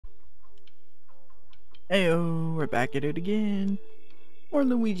Heyo, we're back at it again. Or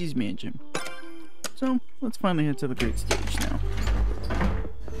Luigi's Mansion. So, let's finally head to the great stage now.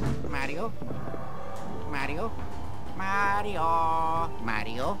 Mario. Mario. Mario.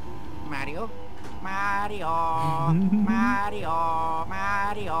 Mario. Mario. Mario. Mario.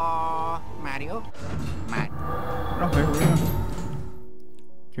 Mario. Mario. Oh, here we go.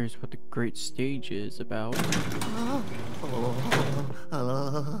 Here's what the great stage is about.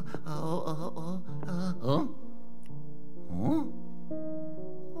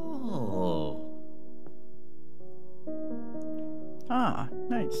 Ah,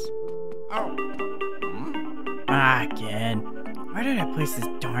 nice. Ah, again. Why did I place this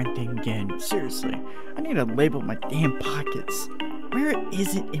darn thing again? Seriously, I need to label my damn pockets. Where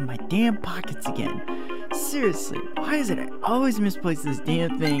is it in my damn pockets again? Seriously, why is it I always misplace this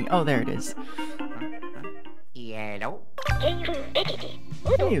damn thing? Oh, there it is. Yellow.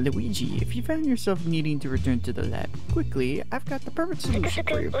 Hey, Luigi, if you found yourself needing to return to the lab quickly, I've got the perfect solution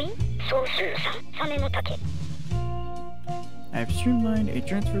for you. I have streamlined a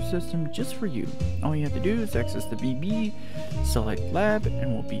transfer system just for you. All you have to do is access the BB, select lab,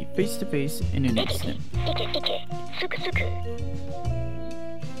 and we'll be face to face in an instant.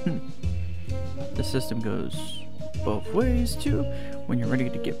 The system goes both ways too. When you're ready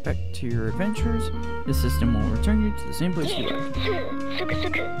to get back to your adventures, the system will return you to the same place you left.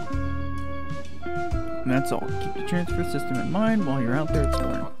 And that's all. Keep the transfer system in mind while you're out there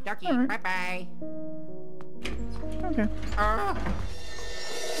exploring. Ducky, All right. bye-bye. Okay.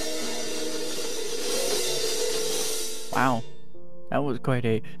 Wow. That was quite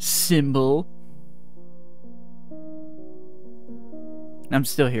a symbol. I'm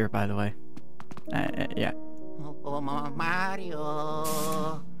still here, by the way. Yeah. Mario.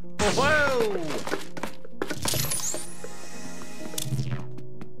 Whoa!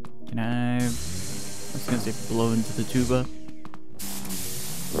 Can I was gonna say blow into the tuba.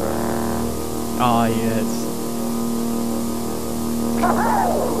 Oh, yes.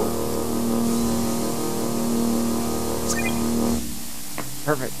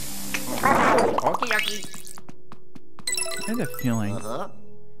 Perfect. Okie dokie. I have a feeling.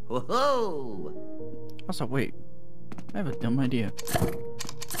 Whoa! Also, wait. I have a dumb idea.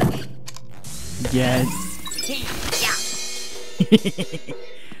 Yes.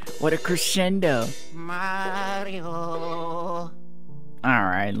 What a crescendo. Mario.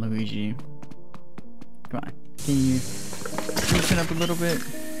 Alright, Luigi. Come on. Can you loosen up a little bit?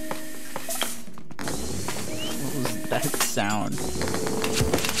 What was that sound?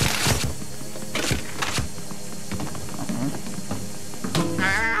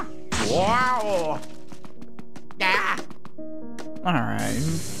 Wow! Ah! Alright.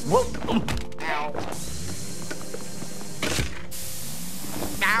 Whoop! Ow!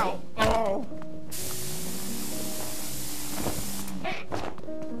 Ow! Oh!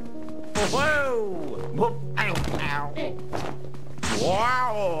 Whoa! Whoop! Ow! Ow!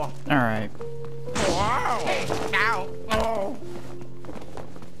 Wow! Alright. Wow! Ow! Oh!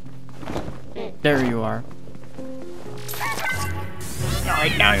 There you are.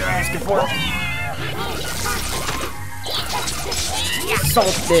 Alright, now you're asking for it.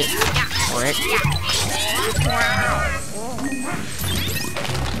 Salt it. Frick.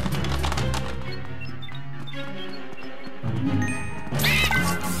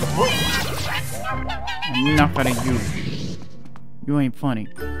 Enough out of you. You ain't funny.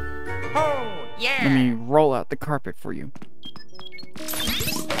 Oh, yeah! Let me roll out the carpet for you.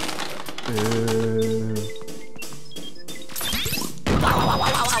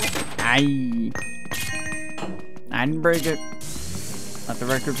 Aye. I didn't break it. Let the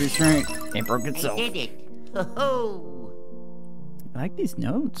record be straight. It broke itself. I did it. Oh. I like these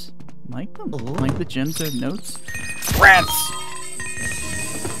notes. I like them. I like the gems of notes. Rats!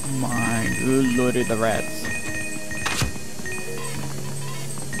 My good lordy, the rats.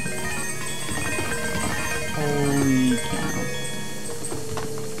 Holy cow.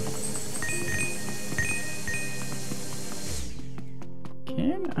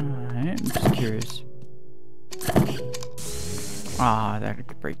 I'm just curious. Ah, that I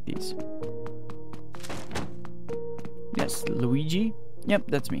could break these. Yes, Luigi? Yep,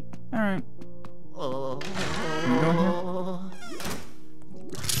 that's me. Alright. Oh. Can we go here?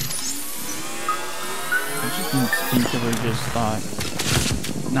 I just instinctively just thought.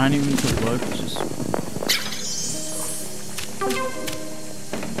 Not even to look, just.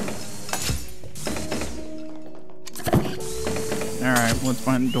 Alright, let's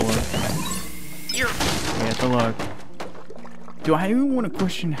find the door. We have to look. Do I even want to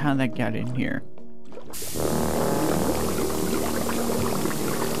question how that got in here?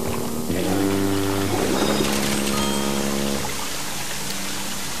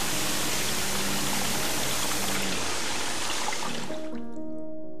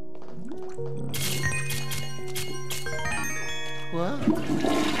 Wait.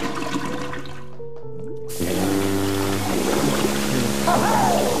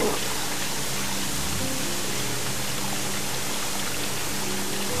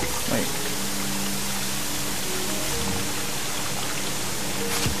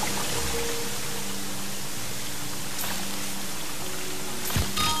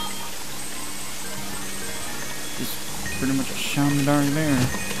 Just pretty much a shaman already there.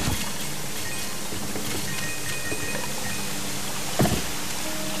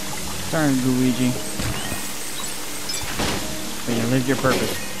 Sorry, Luigi. But you lived your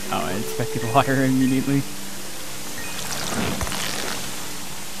purpose. Oh, I expected water immediately.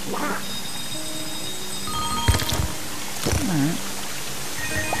 Alright.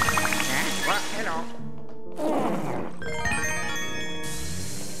 Well, hello.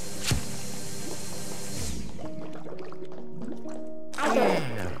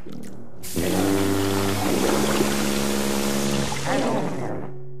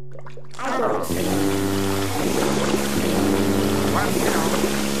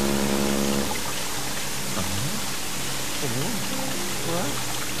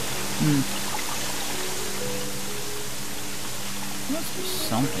 There must be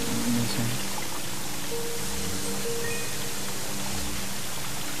something missing.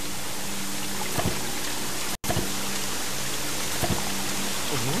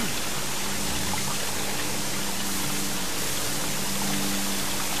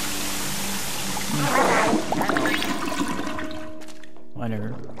 Whatever.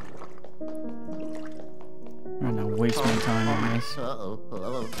 I'm not gonna waste my time on this.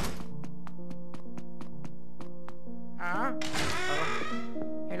 Uh-oh. Huh?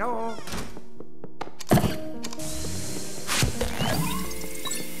 Hello?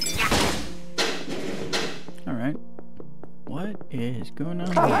 Alright. What is going on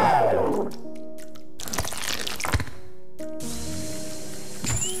here?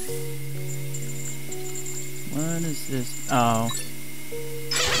 What is this? Oh.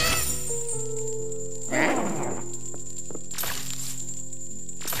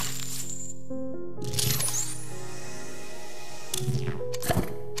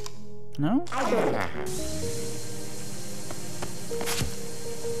 No?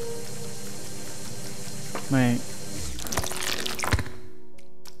 Wait.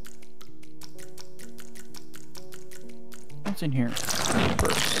 What's in here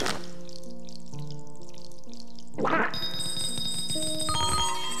first?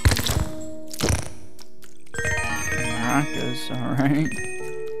 Maracas, alright.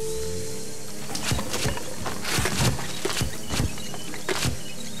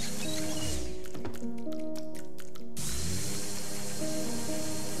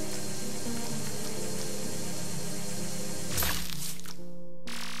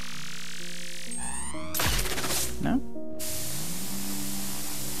 No?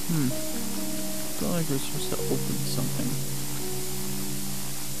 Feel like we're supposed to open something.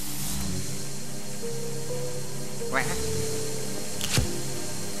 What?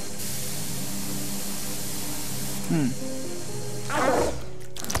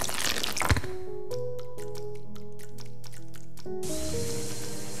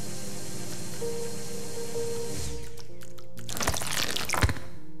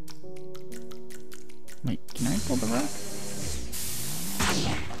 Wait, can I pull the rock?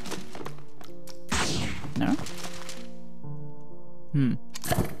 No?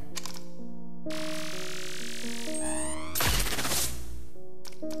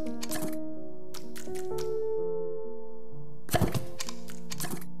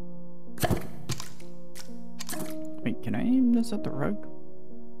 Wait, can I aim this at the rug?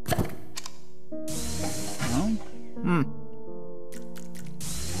 No?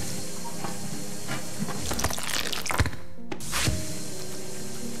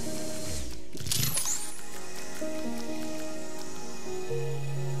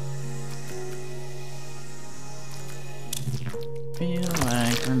 Feel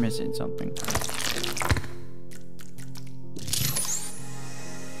like we're missing something.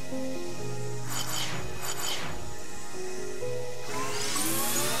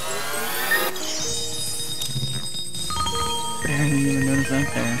 I didn't even notice that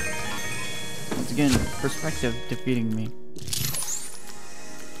there. Once again, perspective defeating me.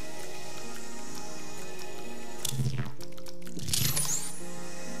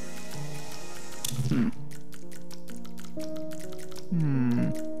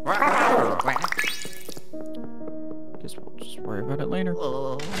 Guess we'll just worry about it later.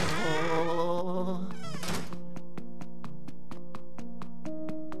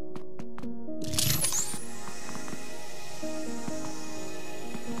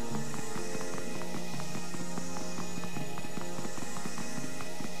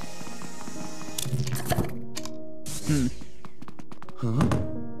 Huh?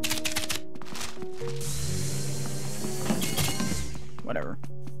 Whatever.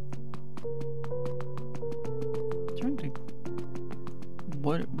 Trying to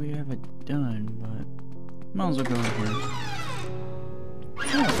what we haven't done, but might as well go over here.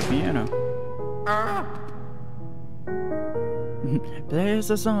 Oh, the piano. Play us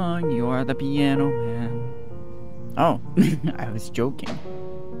a song, you are the piano man. Oh, I was joking.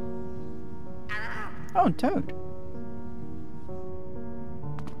 Oh, Toad.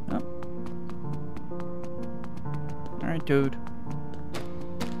 Oh. Alright, Toad.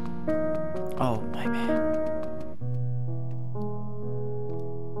 Oh, my bad.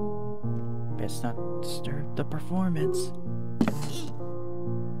 Best not disturb the performance.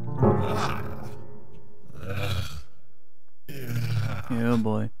 Oh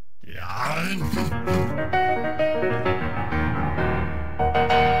boy.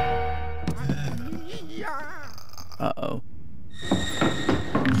 Uh-oh.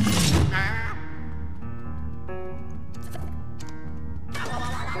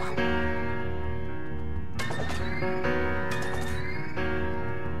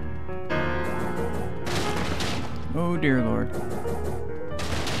 Oh dear Lord.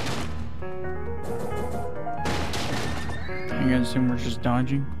 You guys assume we're just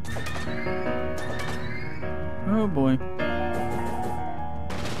dodging? Oh boy.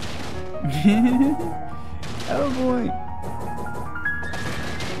 Oh boy.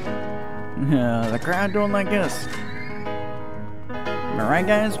 The crowd don't like us. Am I right,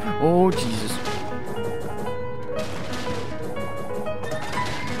 guys? Oh Jesus.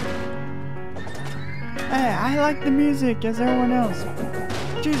 Hey, I like the music as everyone else.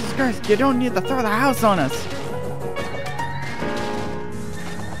 Jesus Christ, you don't need to throw the house on us.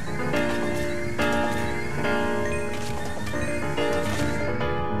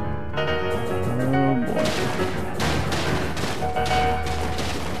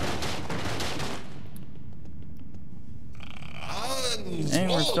 Hey,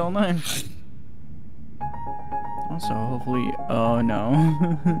 we're still alive. Also, hopefully... Oh, no.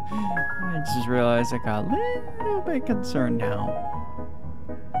 I just realized I got a little bit concerned now.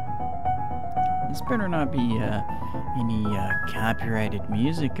 This better not be any copyrighted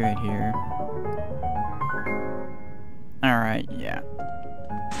music right here. Alright, yeah.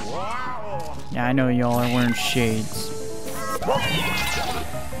 Yeah, I know y'all are wearing shades.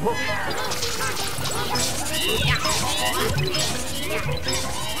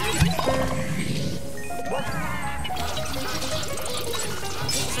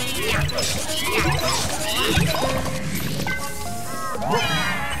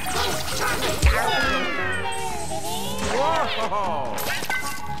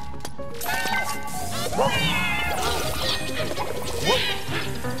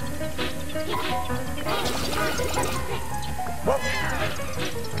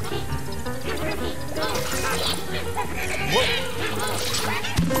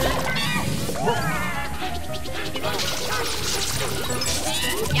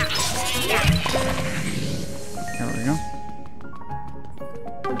 There we go.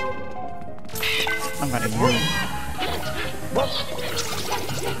 I'm gonna use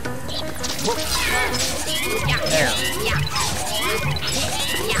there.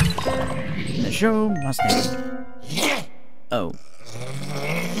 The show must end. Oh.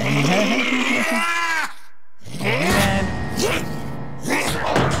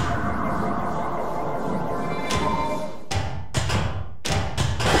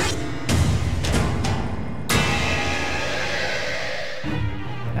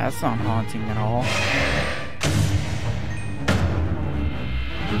 And that's not haunting at all.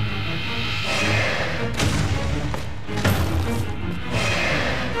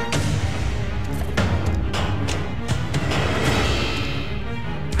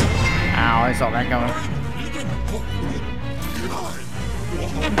 Ow, I saw that going.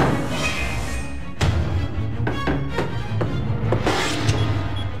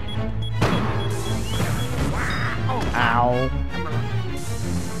 Ow.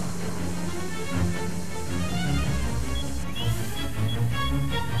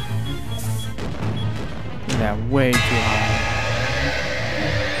 That way too high.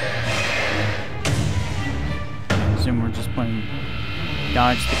 I assume we're just playing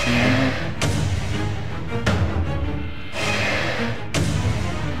dodge the piano.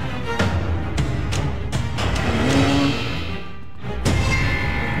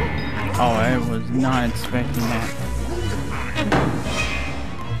 Oh, I was not expecting that.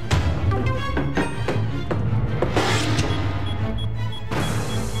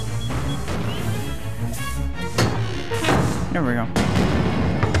 There we go.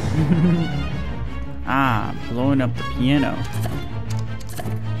 Ah, blowing up the piano.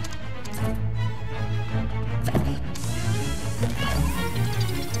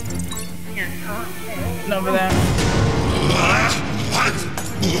 Enough of that.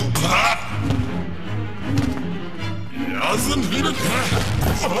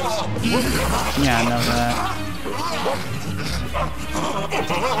 Yeah, enough of that.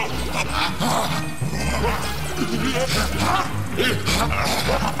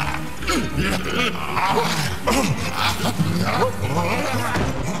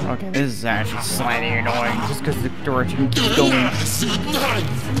 Okay, this is actually slightly annoying just because the direction keeps going.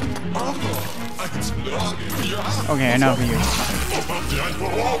 Okay, enough of you.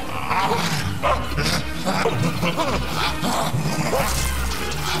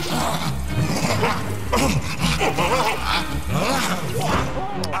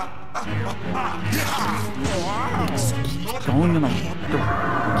 Going in a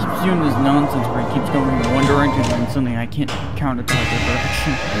keeps doing this nonsense where he keeps going in one direction and suddenly I can't counter the other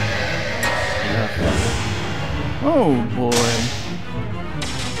direction. Oh boy.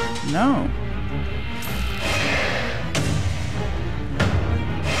 No.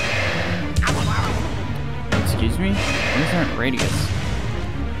 Excuse me? What is that radius?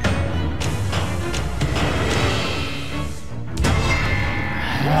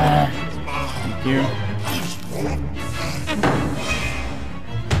 Thank you.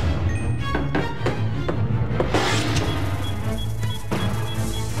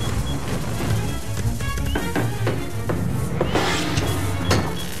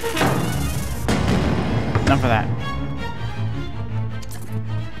 Enough of that.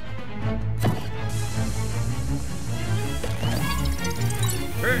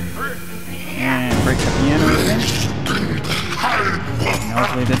 And break the piano again. And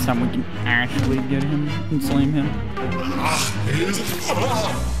hopefully this time we can actually get him and slam him.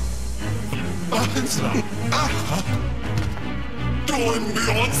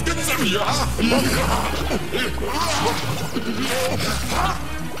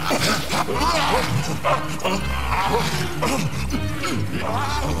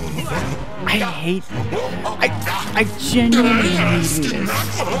 I genuinely hate this.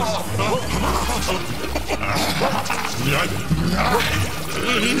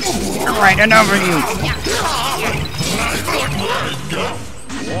 Alright, enough of you.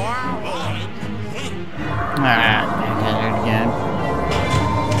 I did it again.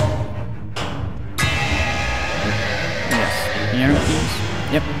 Yes, piano keys.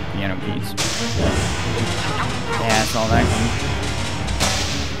 Yep, piano keys. Yeah, that's all that can.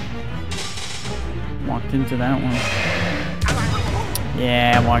 Walked into that one.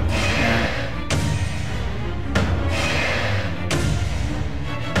 Yeah, I walked into that.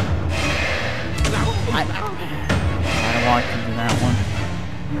 I walked into that one.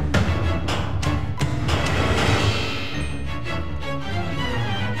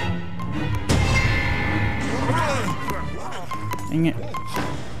 Dang it.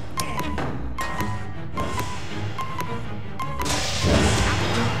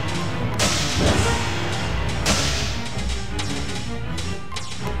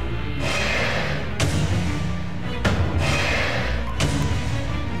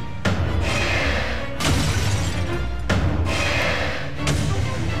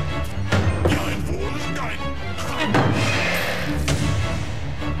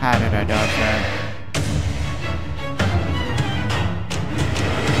 How did I dodge that?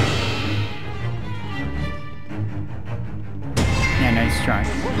 Yeah, nice try.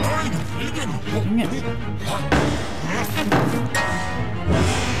 Dang it.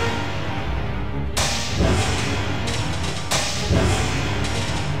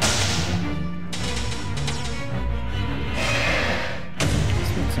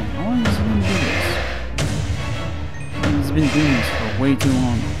 How long has he been doing this? He's been doing this for way too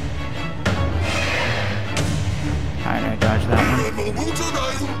long. How did I dodge that one?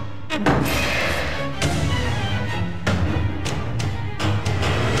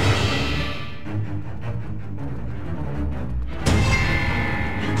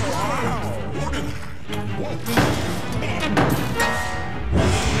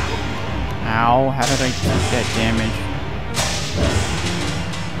 Ow, how did I take that damage?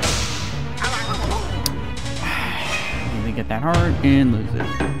 Really get that hard and lose it.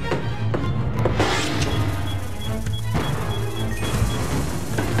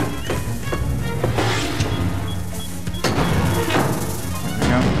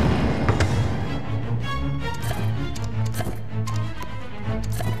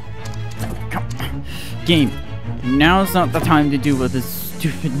 Game, now's not the time to deal with this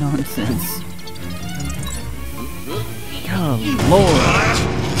stupid nonsense. Good lord.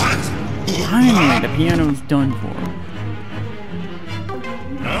 Finally, the piano's done for.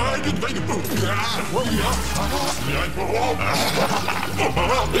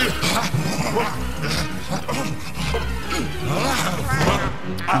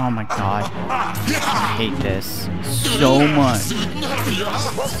 Oh my god. I hate this so much.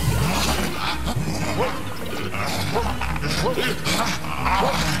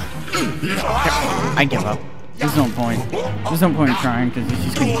 I give up. There's no point. There's no point in trying because he's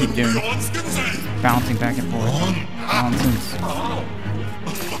just gonna keep doing bouncing back and forth. Nonsense.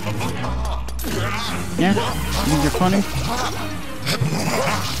 Yeah? You think you're funny?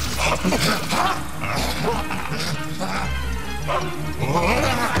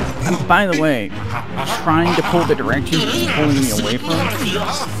 And by the way, trying to pull the direction is pulling me away from it.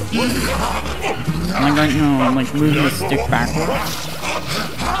 Like right now, I'm like moving the stick backwards.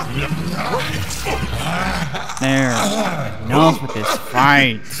 There. Enough with this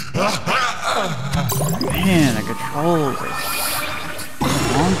fight. Man, the controls are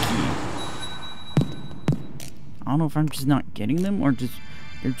wonky. I don't know if I'm just not getting them or just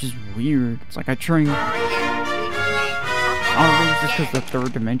they're just weird. It's like I think it's just because the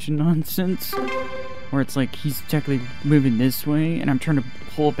third dimension nonsense. Where it's like he's technically moving this way and I'm trying to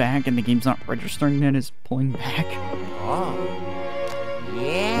pull back and the game's not registering that as pulling back. Oh.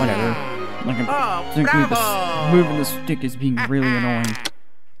 Yeah. Whatever. Like I'm thinking moving the stick is being really annoying.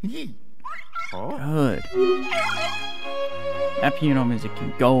 Good. That piano music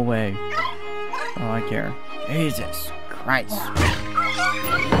can go away. Oh, I care. Jesus Christ.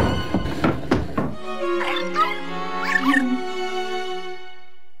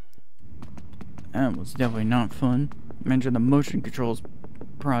 That was definitely not fun. Imagine the motion controls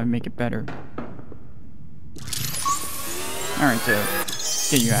probably make it better. Alright, so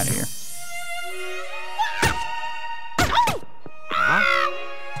get you out of here.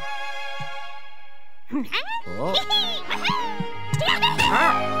 Oh.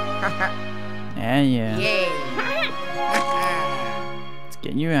 Yeah. Yay. Let's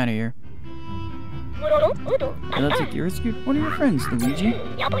get you out of here. It looks like you rescued one of your friends, Luigi.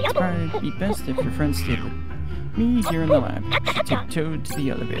 It's probably be best if your friends stayed with me here in the lab. Take Toad to the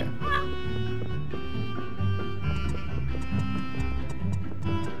elevator.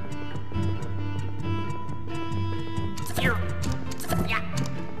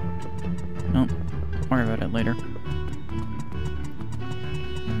 No, worry about it later.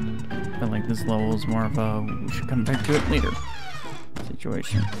 I feel like this level is more of a we should come back to it later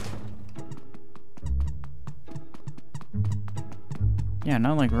situation. Yeah,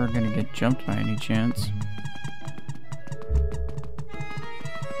 not like we're gonna get jumped by any chance.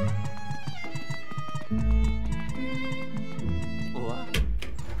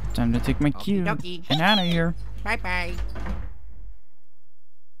 Time to take my cue and out of here. Bye bye.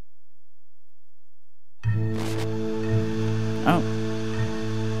 Oh.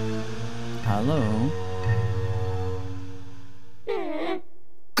 Hello.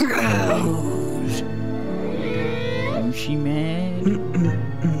 Is she mad?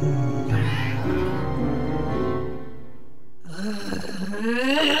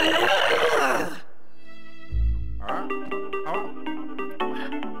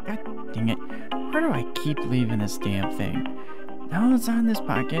 God dang it. Where do I keep leaving this damn thing? No, it's not in this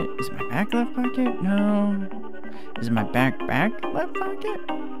pocket. Is it my back left pocket? No. Is it my back left pocket?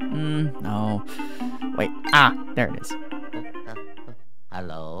 No. Wait. Ah, there it is.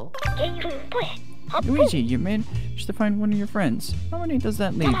 Hello? Luigi, you managed to find one of your friends. How many does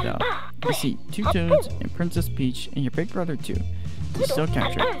that leave, though? I see 2 Toads and Princess Peach and your big brother, too. You still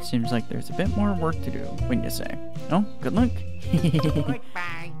captured. Seems like there's a bit more work to do, wouldn't you say? Oh, good luck. Goodbye.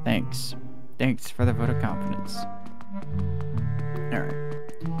 Thanks. Thanks for the vote of confidence. Alright.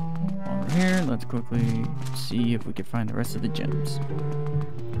 While we're here, let's quickly see if we can find the rest of the gems.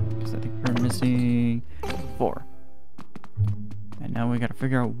 Because I think we're missing 4. And now we gotta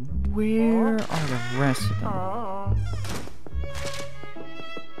figure out where are the rest of them.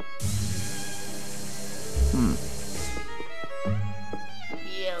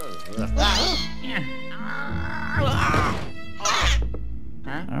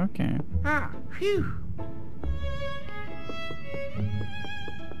 Okay. Phew.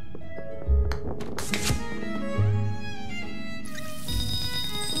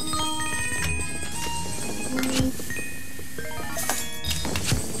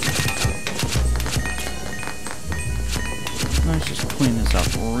 Let's just clean this up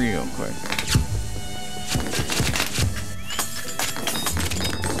real quick.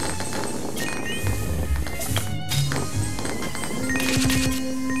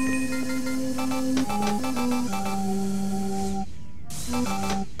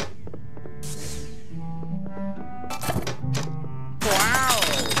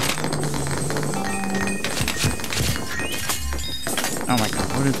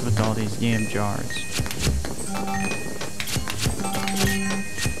 all these damn jars.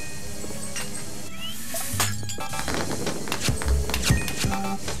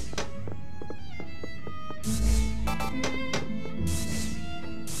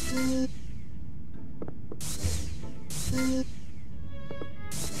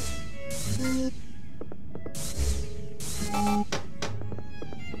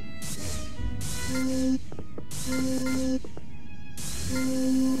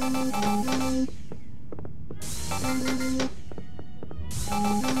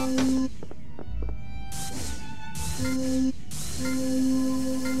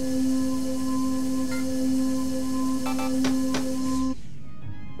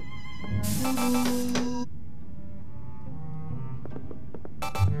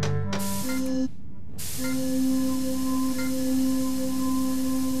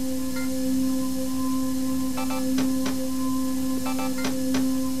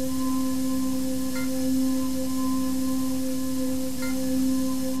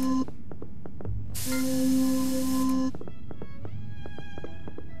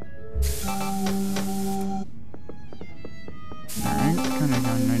 Alright, kinda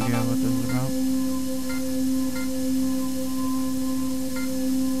got an idea what this is about.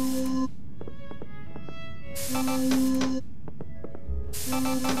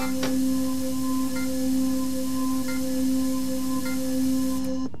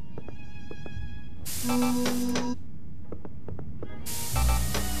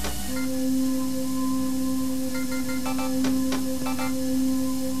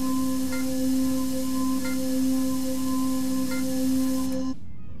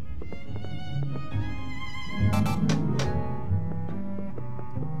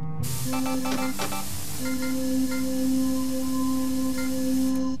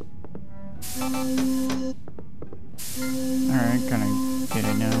 Alright, kinda get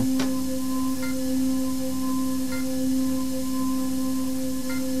it now.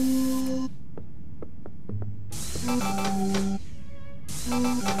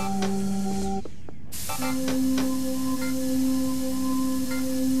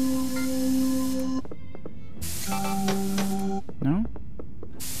 No?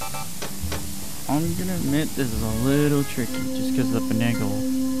 I'm gonna admit this is a little tricky just because of the finagle.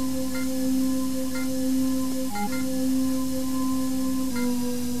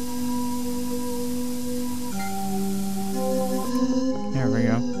 There we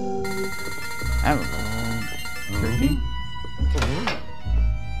go. That was a little tricky.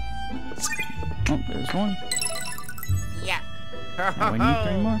 Oh, there's one. Yeah. Now we need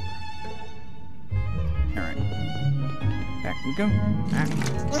 3 more. Alright. Back we go.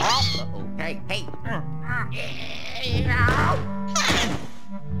 Okay, hey.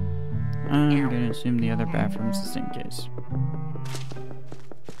 I'm gonna assume the other bathroom's just in case.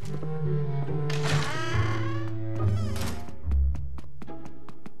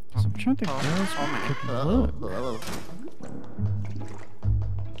 So I'm trying to think where else we could look.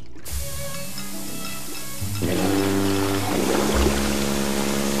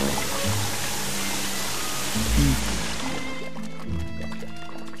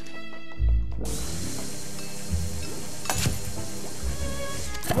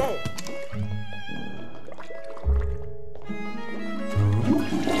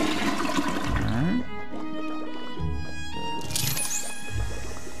 Alright.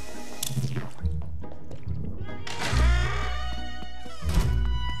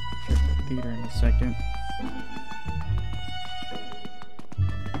 Check the theater in a second. Alright.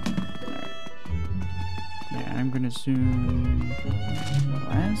 Yeah, I'm gonna assume the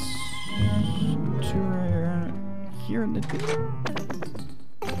last 2 are here in the theater.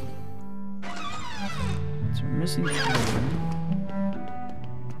 So we're missing 3.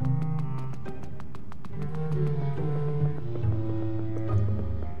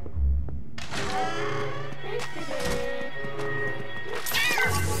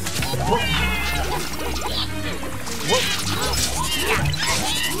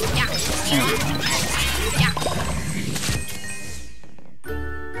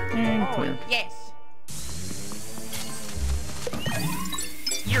 And clear. Yes.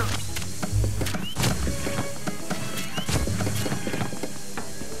 You.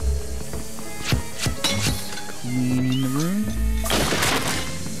 Cleaning the room.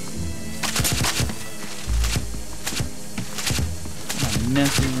 What a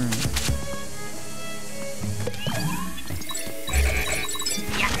messy room.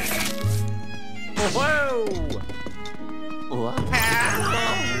 Whoa.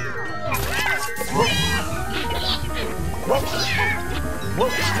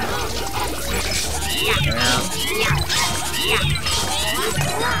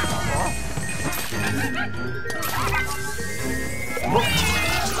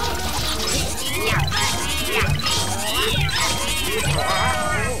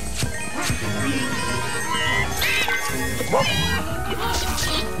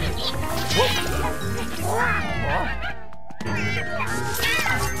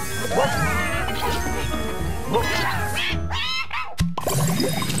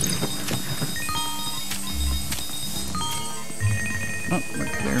 Oh, we're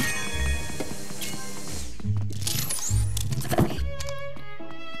clear.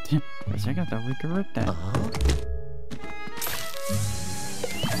 For a second, I thought we could rip that.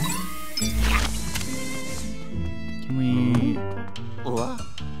 Can we... What?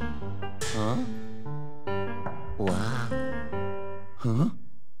 Huh? Wow. Huh?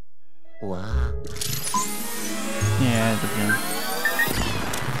 Wow. Yeah, the gun.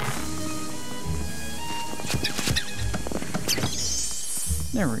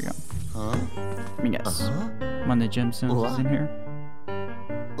 There we go. Huh? Let me guess. One of the gemstones is in here.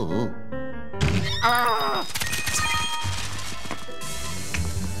 Ooh.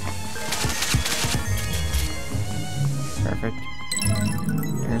 Perfect.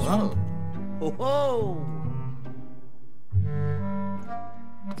 Here's one. Whoa.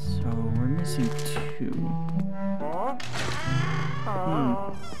 So we're missing two.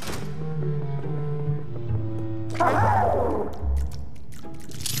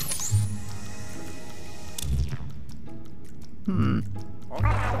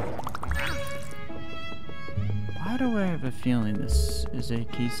 Why do I have a feeling this is a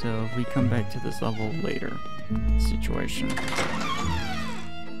case of we come back to this level later situation?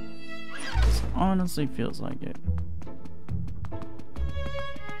 This honestly feels like it.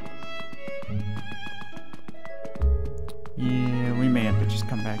 Yeah, we may have to just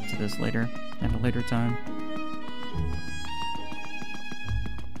come back to this later, at a later time.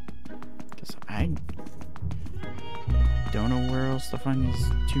 Because I don't know where else to find these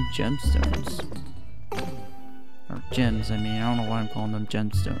two gemstones. Or gems, I mean. I don't know why I'm calling them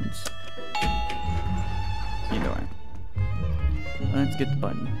gemstones. Either way. Let's get the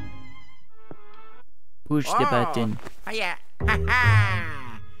button. Push the button. Yeah. Ha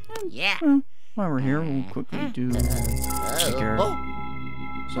ha. Yeah. Well, while we're here, we'll quickly do take care of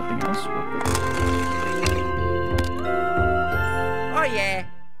something else real quick. Oh yeah.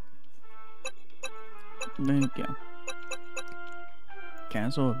 There you go.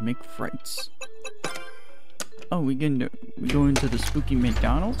 Castle of McFrights. Oh, we go into the spooky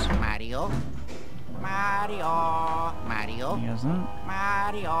McDonald's? Mario. Mario. Mario. You guys know?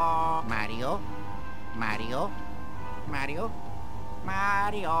 Mario. Mario. Mario. Mario.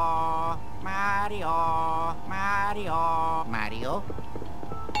 Mario. Mario. Mario. Mario.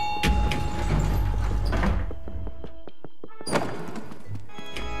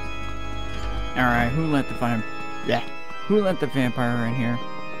 Alright, who let the vampire in here?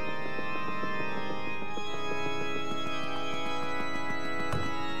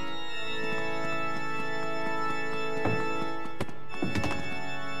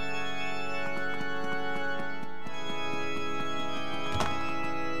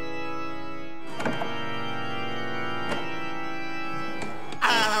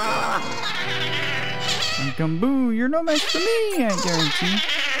 Gamboo, you're no match for me, I guarantee.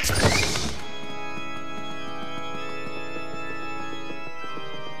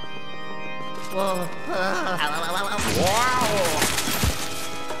 Whoa.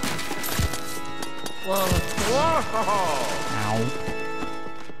 Whoa. Ow.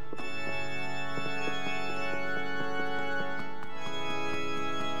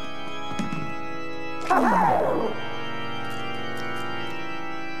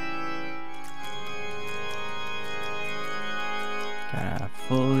 Gotta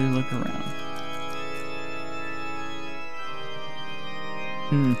fully look around.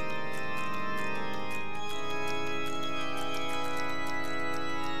 Alright.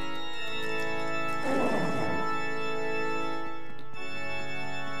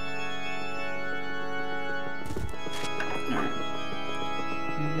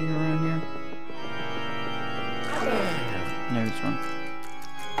 Anything around here? There's one.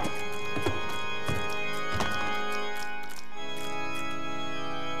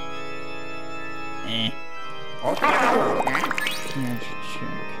 Yeah, I should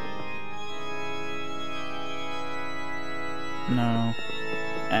check. No,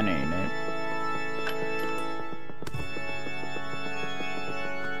 that ain't it.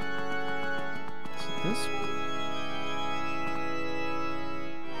 Is it this one?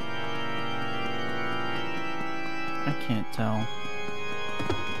 I can't tell.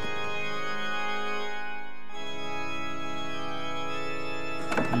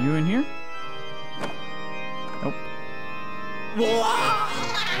 Are you in here? Nope.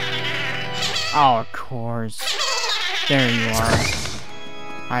 Oh, of course. There you are.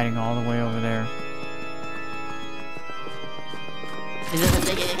 Hiding all the way over there. There's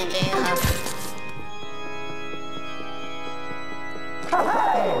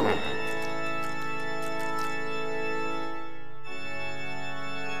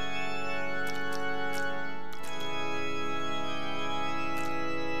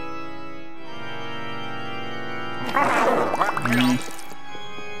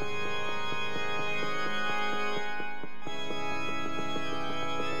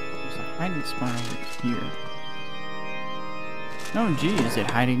a hiding spot over here. Oh, gee, is it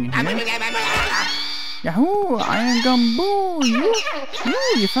hiding in here? Yahoo! Iron Gumboo!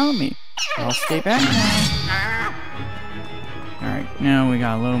 You found me. I'll stay back now. Alright, now we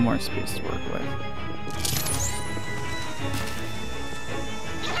got a little more space to work with.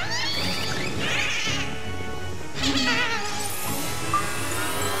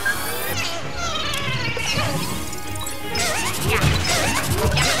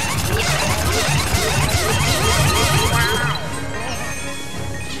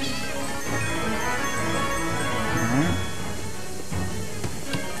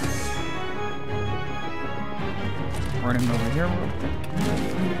 Running over here real quick.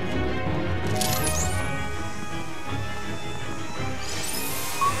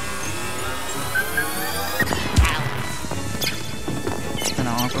 Kind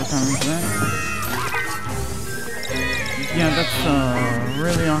of awkward timing for that. Yeah, that's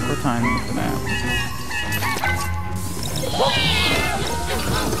really awkward timing for that.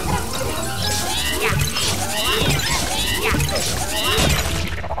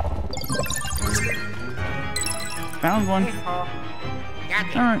 Found one.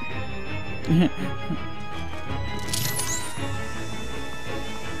 Alright.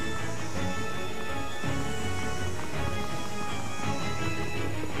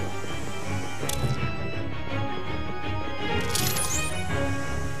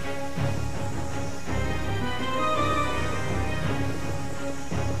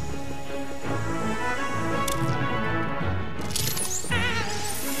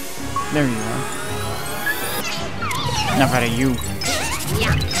 There you are. Enough out of you. I'm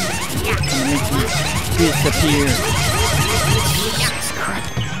gonna make you disappear.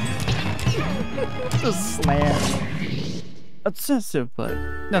 The slam. Excessive, but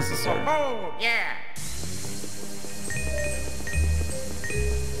necessary. Oh, yeah.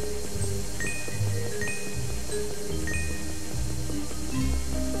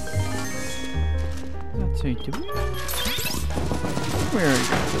 Let's see, do we? We already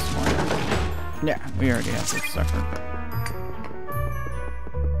got this one. Yeah, we already have this sucker.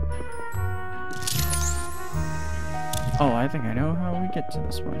 Oh, I think I know how we get to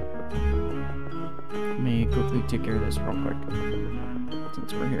this one. Let me quickly take care of this real quick,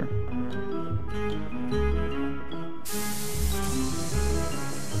 since we're here.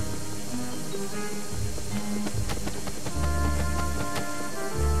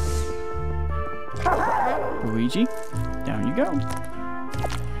 Luigi, down you go.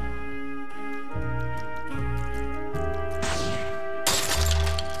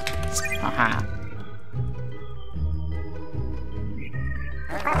 Haha.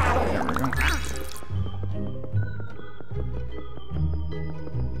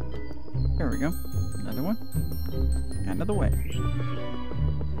 There we go. There we go. Another one. Another way.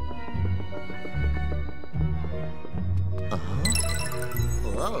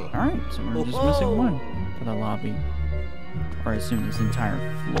 Alright, so we're just missing one for the lobby. Or I assume this entire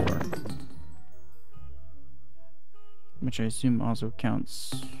floor. Which I assume also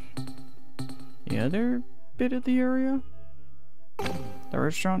counts the other bit of the area? The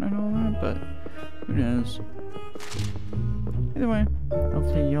restaurant and all that, but who knows? Either way,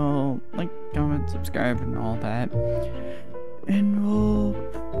 hopefully y'all like, comment, subscribe, and all that. And we'll...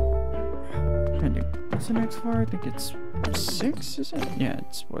 What's the next floor? I think it's 6, is it? Yeah,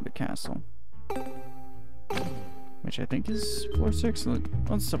 it's for the castle. Which I think is floor 6.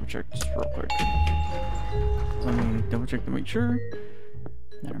 Let's double check just real quick. Let me double check to make sure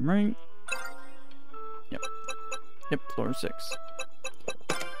that I'm right. Yep. Yep, floor 6.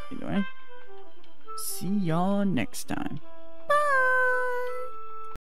 Anyway, see y'all next time.